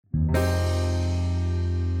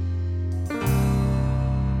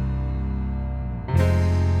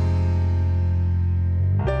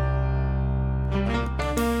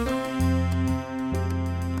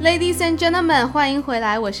Ladies and gentlemen, 欢迎回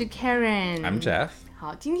来，我是 Karen。 I'm Jeff。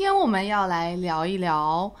 好，今天我们要来聊一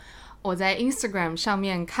聊我在 Instagram 上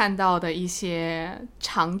面看到的一些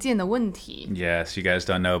常见的问题。 Yes, you guys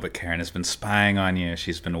don't know, but Karen has been spying on you.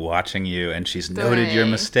 She's been watching you, and she's noted your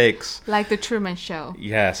mistakes. Like the Truman Show.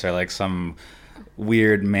 Yes, or like some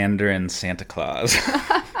weird Mandarin Santa Claus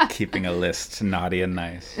keeping a list, naughty and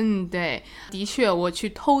nice. 对，的确，我去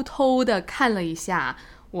偷偷的看了一下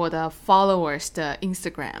我的 followers 的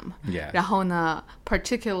Instagram， Yeah. 然后呢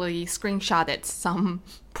particularly screenshotted some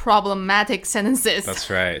problematic sentences. That's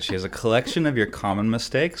right. She has a collection of your common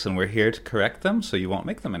mistakes, and we're here to correct them so you won't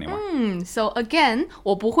make them anymore. So again,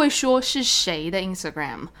 我不会说是谁的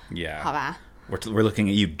Instagram， Yeah. 好吧？ We're looking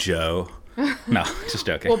at you, Joe. No, just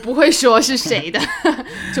joking. 我不会说是谁的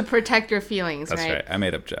to protect your feelings, That's right. I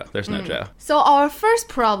made up Joe. There's no Joe. So our first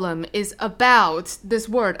problem is about this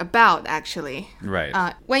word, about actually. Right.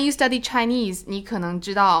 When you study Chinese, 你可能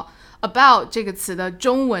知道 about 这个词的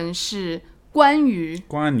中文是关于。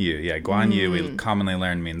 Guan Yu. Yeah, Guan Yu we commonly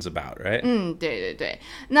learn means about, right? 对对对。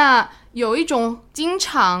那有一种经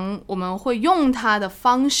常我们会用它的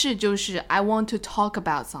方式就是 I want to talk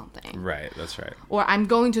about something. Right, that's right. Or I'm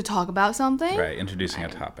going to talk about something. Right, introducing a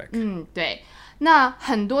topic. 对。那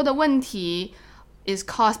很多的问题 is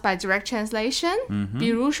caused by direct translation. 比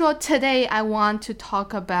如说 Today I want to talk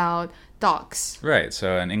about dogs. Right,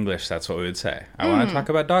 so in English, that's what we would say. I want to talk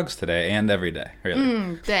about dogs today and every day,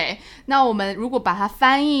 really. 对。那我们如果把它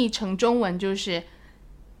翻译成中文就是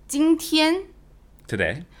今天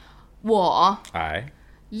Today, 我 I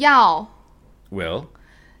要 will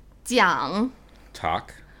讲 talk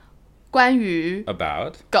关于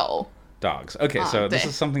about 狗。 dogs. Okay, so this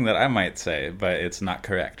对。 is something that I might say, but it's not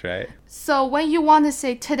correct, right? So when you want to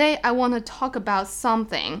say today I want to talk about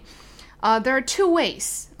something, there are two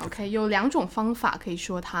ways. Okay, 有两种方法可以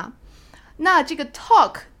说它。那这个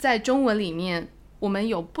talk 在中文里面，我们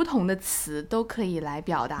有不同的词都可以来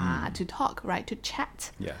表达 to talk, right? To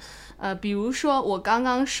chat. Yes. 比如说我刚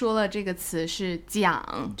刚说了这个词是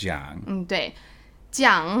讲， Jiang. 对，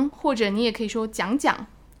讲或者你也可以说讲讲，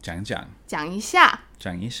 Jiang jiang. 讲一下。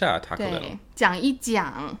 Jiang yisha, talk a little. 对，讲一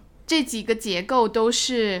讲，这几个结构都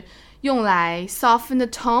是用来 soften the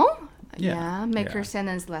tone. Yeah, make yeah. your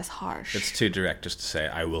sentence less harsh. It's too direct just to say,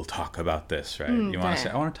 I will talk about this, right? You want to say,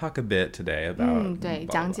 I want to talk a bit today about... 对，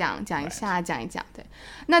 blah, 讲 blah, 讲， blah. 讲一 Right. 下，讲一讲。对，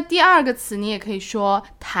那第二个词你也可以说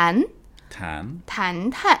谈， Tan, 谈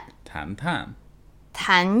谈， tan tan.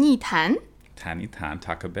 谈一谈。 Tan yi tan,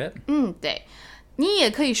 talk a bit. 对，你也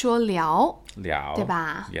可以说聊， Liao. 对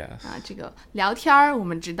吧 Yes. 这个聊天儿我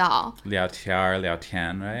们知道， Liao tiar, liao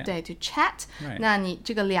tian, right? 对 to chat。 Right. 那你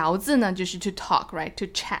这个聊字呢，就是 to talk, right? To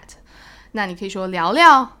chat。那你可以说聊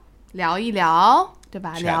聊，聊一聊，对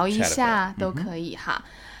吧？ Chat- 聊一 chat a 下 bit. 都可以哈。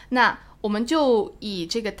那我们就以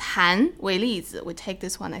这个谈为例子 we take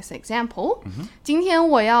this one as an example。今天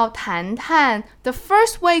我要谈谈 the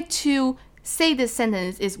first way to say this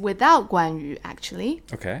sentence is without 关于 actually。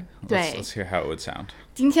 Okay, Right. let's hear how it would sound.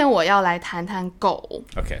 今天我要来谈谈狗。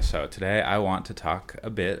 Okay, so today I want to talk a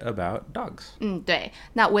bit about dogs. 对。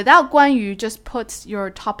那 without 关于 just put your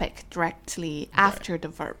topic directly after the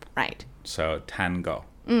verb, right? So tango.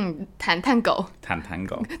 谈谈狗。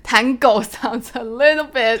 Tantango. 谈狗 sounds a little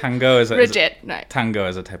bit Tango is a, rigid, right?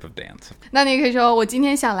 tango is a type of dance. 那你可以说我今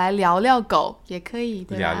天想来聊聊狗，也可以，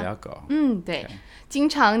对吧？ Liao liao go. 对。经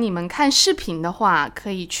常你们看视频的话，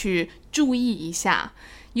可以去注意一下。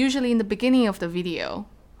Usually in the beginning of the video.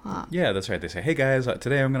 Yeah, that's right. They say, hey guys,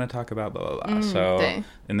 today I'm going to talk about blah, blah, blah. So 对。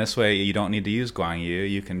 in this way, you don't need to use Guang Yu.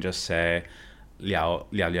 You can just say liao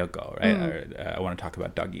liao go, right? Or, I want to talk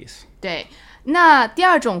about doggies. 对。那第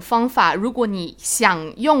二种方法，如果你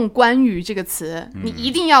想用关于这个词，你一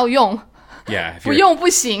定要用， Yeah, if 不 you're, 用不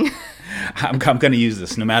行。I'm going to use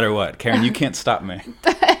this no matter what. Karen, you can't stop me.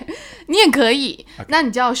 你也可以。那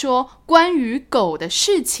你就要说关于狗的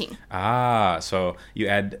事情。 So you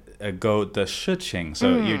add go the shiqing. So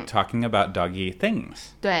you're talking about doggy things.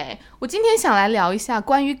 对，我今天想来聊一下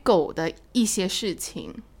关于狗的一些事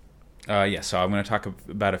情。 Yeah, so I'm going to talk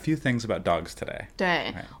about a few things about dogs today.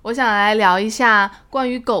 对，我想来聊一下关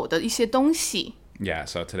于狗的一些东西。 Yeah,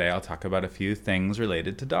 so today I'll talk about a few things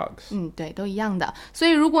related to dogs. 对，都一样的。所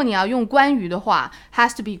以如果你要用关于的话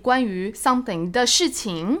has to be 关于 something 的事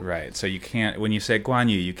情。 Right, so you can't, when you say Guan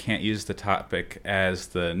Yu, you can't use the topic as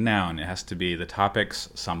the noun. It has to be the topic's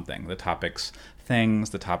something, the topic's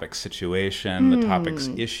things, the topic's situation, the topic's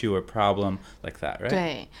issue or problem, like that, right?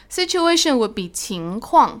 对 situation would be 情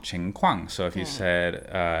况。 情况. So if you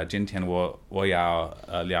said, 今天我要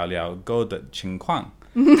聊聊狗的情况,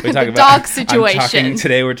 We talk The about dog situation.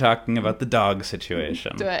 Today we're talking about the dog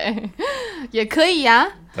situation. 对，也可以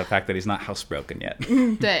呀。The fact that he's not housebroken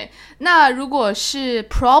yet. 对，那如果是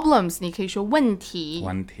problems， 你可以说问题。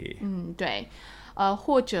问题。对，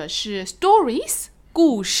或者是 stories，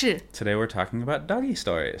 故事。 Today we're talking about doggy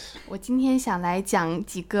stories. 我今天想来讲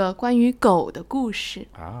几个关于狗的故事。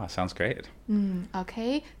Ah, sounds great.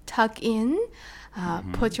 Okay, tuck in,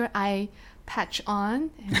 put your eye patch on,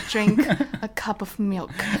 and drink a cup of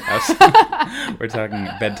milk. We're talking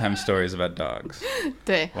bedtime stories about dogs.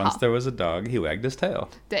 对， Once 好， there was a dog, he wagged his tail.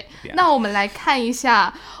 对 Yeah. 那我们来看一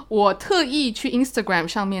下我特意去 Instagram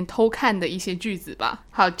上面偷看的一些句子吧。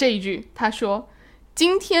好，这一句他说：“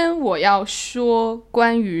今天我要说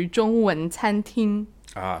关于中文餐厅。”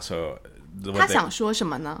 Ah, so 他想说什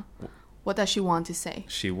么呢？ What does she want to say?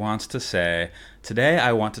 she wants to say, today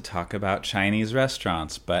I want to talk about Chinese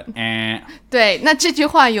restaurants, but 对，那这句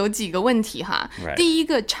话有几个问题哈。 Right. 第一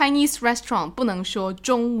个 Chinese restaurant 不能说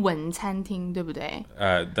中文餐厅，对不对？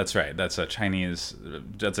 that's right. That's a Chinese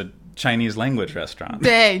language restaurant.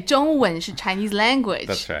 对，中文是 Chinese language.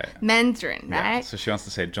 That's right. Mandarin, Yeah, right? so she wants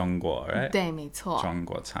to say 中国, right? 对，没错。中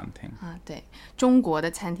国餐厅。啊，对，中国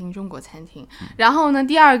的餐厅，中国餐厅。然后呢，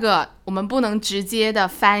第二个，我们不能直接的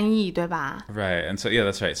翻译，对吧？ Right, and so yeah,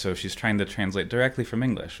 that's right. So she's trying to translate directly from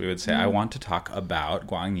English. We would say, I want to talk about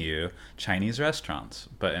Guangyu Chinese restaurants.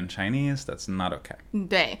 But in Chinese, that's not okay.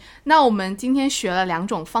 对。那我们今天学了2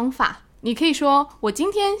种方法，你可以说我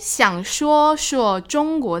今天想说说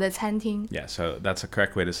中国的餐厅。 Yeah, so that's a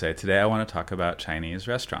correct way to say, today I want to talk about Chinese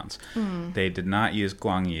restaurants. They did not use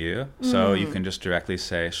Guangyu, so you can just directly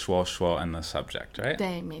say 说说 in the subject, right?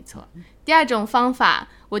 对，没错。第二种方法，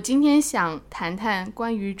我今天想谈谈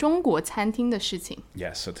关于中国餐厅的事情。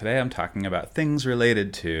 Yes, so today I'm talking about things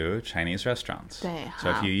related to Chinese restaurants. 对，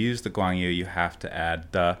 So 好。 if you use the Guangyu, you have to add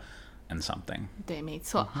the and something. 对，没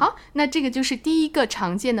错。好，那这个就是第一个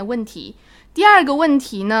常见的问题。第二个问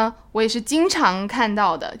题呢，我也是经常看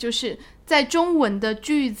到的，就是在中文的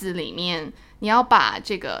句子里面，你要把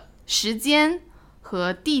这个时间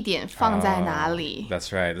和地点放在哪里？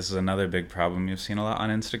 That's right. This is another big problem you've seen a lot on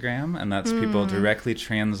Instagram, and that's people directly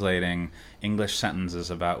translating English sentences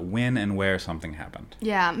about when and where something happened.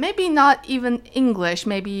 Yeah, maybe not even English,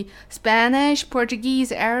 maybe Spanish,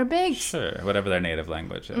 Portuguese, Arabic. Sure, whatever their native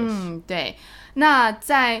language is. 对，那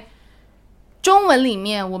在中文里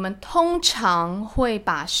面，我们通常会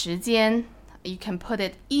把时间 you can put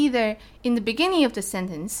it either in the beginning of the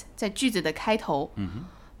sentence， 在句子的开头。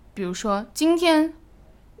比如说，今天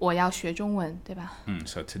我要学中文，对吧？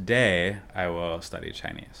 So today I will study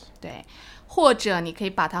Chinese. 对，或者你可以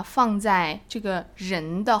把它放在这个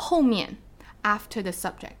人的后面 ，after the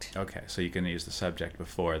subject。 Okay, so you can use the subject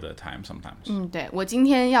before the time sometimes. 对，我今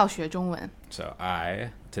天要学中文。 So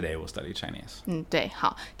I today will study Chinese. 对，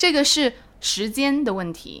好，这个是时间的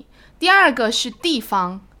问题。第二个是地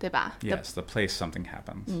方，对吧？ Yes, the place something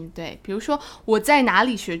happens. 对，比如说我在哪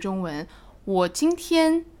里学中文？我今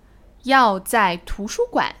天要在图书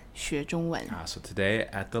馆学中文。 So today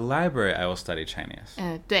at the library I will study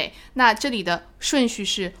Chinese. 对，那这里的顺序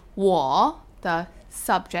是我的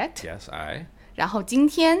subject， Yes, I 然后今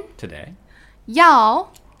天 today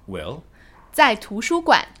要 will 在图书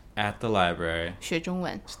馆 at the library 学中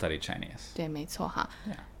文。 study Chinese. 对，没错哈。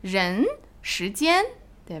 Yeah. 人、时间，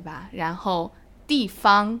对吧？然后地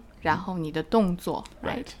方，然后你的动作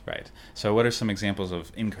Right, right. So what are some examples of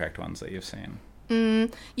incorrect ones that you've seen?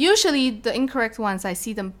 Usually the incorrect ones, I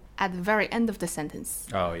see them at the very end of the sentence.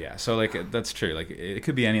 Oh yeah, so like that's true. Like it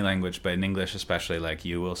could be any language, but in English especially, like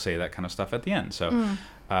you will say that kind of stuff at the end. So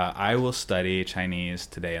I will study Chinese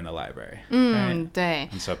today in the library. Right? 对，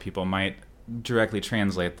 And so people might directly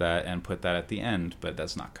translate that and put that at the end, but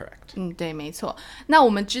that's not correct. 对，没错。那我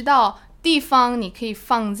们知道地方你可以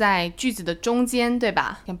放在句子的中间，对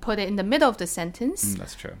吧？ You can put it in the middle of the sentence.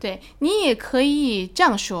 That's true. 对，你也可以这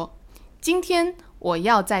样说：今天我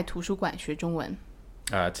要在图书馆学中文。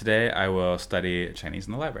 Today I will study Chinese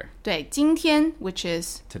in the library. 对，今天 which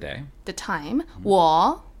is Today the time，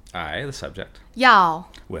我 I, the subject, 要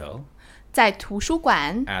will 在图书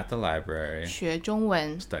馆 at the library 学中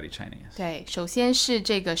文。 study Chinese. 对，首先是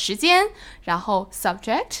这个时间，然后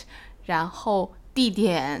subject，然后地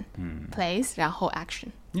点place，然后 action。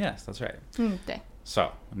 Yes, that's right. 对。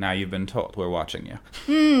 So now you've been told we're watching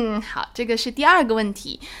you. 好，这个是第二个问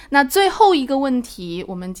题。那最后一个问题，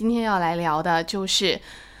我们今天要来聊的就是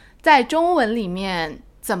在中文里面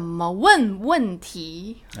怎么问问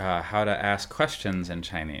题。 How to ask questions in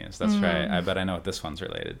Chinese. That's right. I bet I know what this one's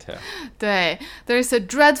related to. 对 ，There's a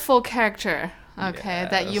dreadful character okay,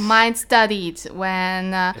 that you might studied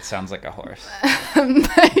when It sounds like a horse.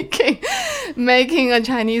 making a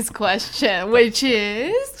Chinese question, which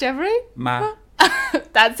is, Jeffrey? Ma.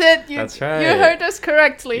 That's it. That's right. You heard us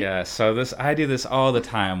correctly. Yeah, so I do this all the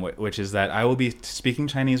time, which is that I will be speaking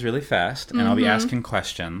Chinese really fast, and I'll be asking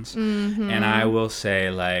questions, and I will say,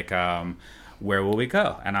 like, where will we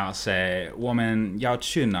go? And I'll say, 我们要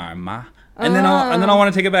去哪儿吗? And then I'll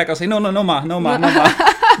want to take it back. I'll say, no ma.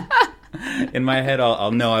 In my head,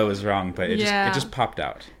 I'll know I was wrong, but it just popped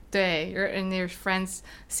out. 对, and your friends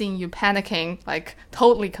seeing you panicking, like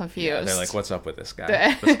totally confused. Yeah, they're like, what's up with this guy?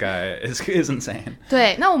 对 This guy is insane.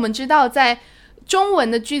 对，那我们知道在中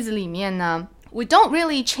文的句子里面呢 we don't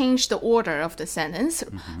really change the order of the sentence.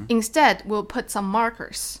 Instead, we'll put some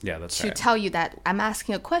markers Yeah, that's to right. tell you that I'm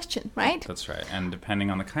asking a question, right? That's right. And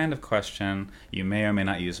depending on the kind of question, you may or may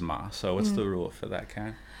not use ma. So what's the rule for that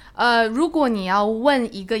kind? 如果你要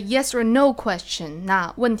问一个 yes or no question,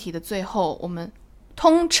 那问题的最后我们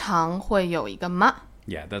通常会有一个 ma.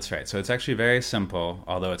 Yeah, that's right. So it's actually very simple,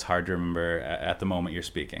 although it's hard to remember at the moment you're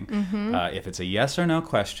speaking. If it's a yes or no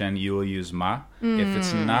question, you will use ma. If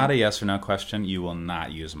it's not a yes or no question, you will not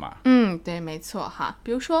use ma. 对，没错哈。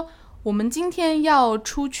比如说，我们今天要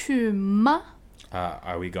出去吗？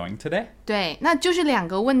 Are we going today? 对，那就是两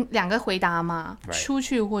个回答嘛， Right. 出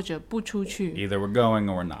去或者不出去。 Either we're going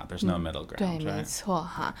or we're not. There's no middle 对， ground, 没 right? 错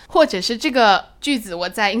哈。或者是这个句子，我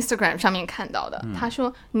在 Instagram 上面看到的，他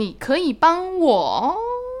说：“你可以帮我。”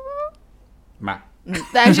 Ma.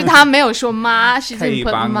 但是他没有说妈，是这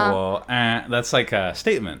么吗？ That's like a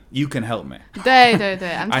statement. You can help me. 对对对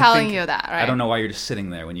 ，I'm I telling think- you that, right? I don't know why you're just sitting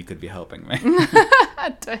there when you could be helping me.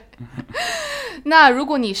 对。那如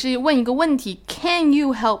果你是问一个问题 ，Can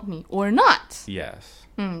you help me or not？ Yes.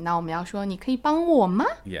 那我们要说你可以帮我吗？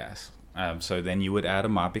 Yes. So then you would add a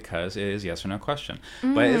ma because it is yes or no question.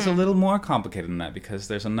 But it's a little more complicated than that because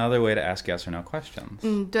there's another way to ask yes or no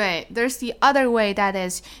questions. 对 ，There's the other way that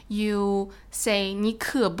is you say 你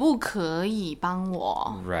可不可以帮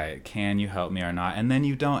我？ Right. Can you help me or not? And then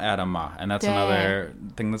you don't add a ma. And that's another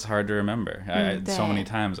thing that's hard to remember. So many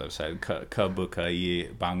times I've said 可不可以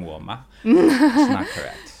帮我吗? It's not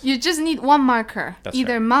correct. You just need one marker, That's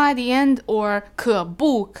either right. 妈 at the end or 可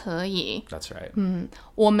不可以？ That's right.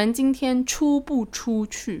 我们今天出不出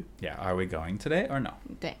去？ Yeah. Are we going today or no?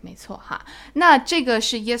 对，没错哈。那这个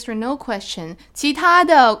是 yes or no question， 其他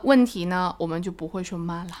的问题呢，我们就不会说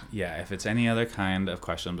妈了。 Yeah. If it's any other kind of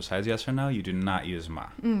question besides yes or no, you do not use ma.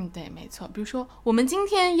 对，没错。比如说，我们今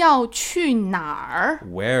天要去哪儿？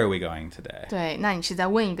 Where are we going today? 对，那你是在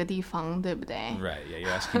问一个地方，对不对？ Right. Yeah.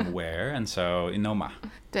 You're asking where, and so no ma.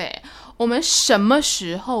 对，我们什么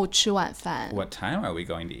时候吃晚饭？ What time are we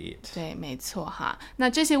going to eat? 对，没错哈。那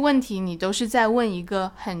这些问题你都是在问一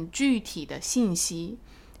个很具体的信息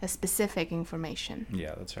 ，a specific information。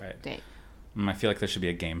 Yeah, that's right. 对， I feel like there should be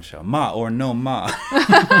a game show. Ma or no ma.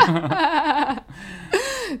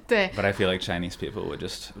 对， But I feel like Chinese people would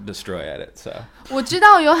just destroy at it, so. 我知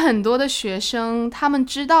道有很多的学生，他们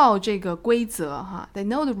知道这个规则哈 ，they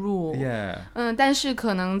know the rule。 Yeah. 但是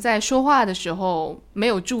可能在说话的时候没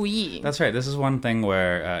有注意。 That's right. This is one thing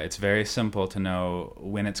where it's very simple to know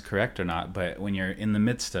when it's correct or not, but when you're in the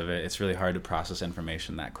midst of it, it's really hard to process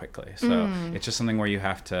information that quickly. So it's just something where you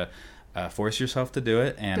have to force yourself to do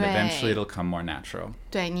it, and 对。 eventually it'll come more natural.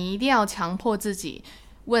 对，你一定要强迫自己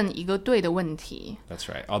问一个对的问题。 That's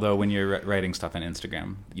right. Although when you're writing stuff on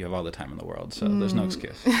Instagram, you have all the time in the world, so there's no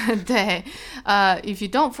excuse. 对，if you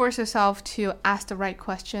don't force yourself to ask the right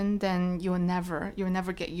question, then you'll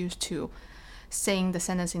never get used to saying the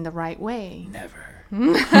sentence in the right way. Never.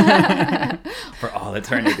 For all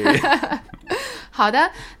eternity. 好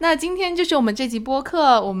的，那今天就是我们这集播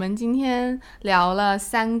客，我们今天聊了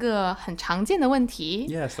3个很常见的问题。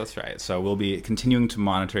 Yes, that's right. So we'll be continuing to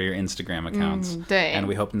monitor your Instagram accounts. 对。 And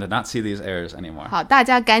we hope to not see these errors anymore. 好，大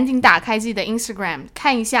家赶紧打开自己的 Instagram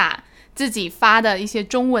看一下自己发的一些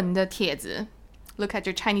中文的帖子。Look at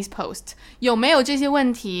your Chinese post， 有没有这些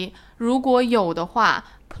问题？如果有的话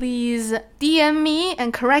 ，please DM me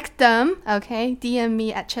and correct them. Okay, DM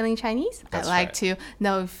me at Chilling Chinese. I'd That's like right. to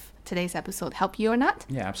know if today's episode helped you or not.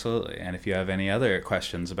 Yeah, absolutely. And if you have any other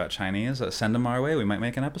questions about Chinese, send them our way. We might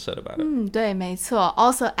make an episode about it. 对，没错。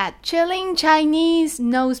Also at Chilling Chinese,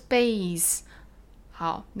 no space.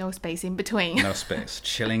 好 ，no space in between. No space.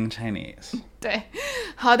 Chilling Chinese. 对，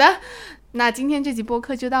好的，那今天这集播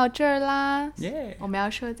客就到这儿啦。 Yay. 我们要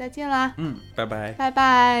说再见啦， Bye-bye. 拜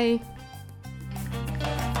拜。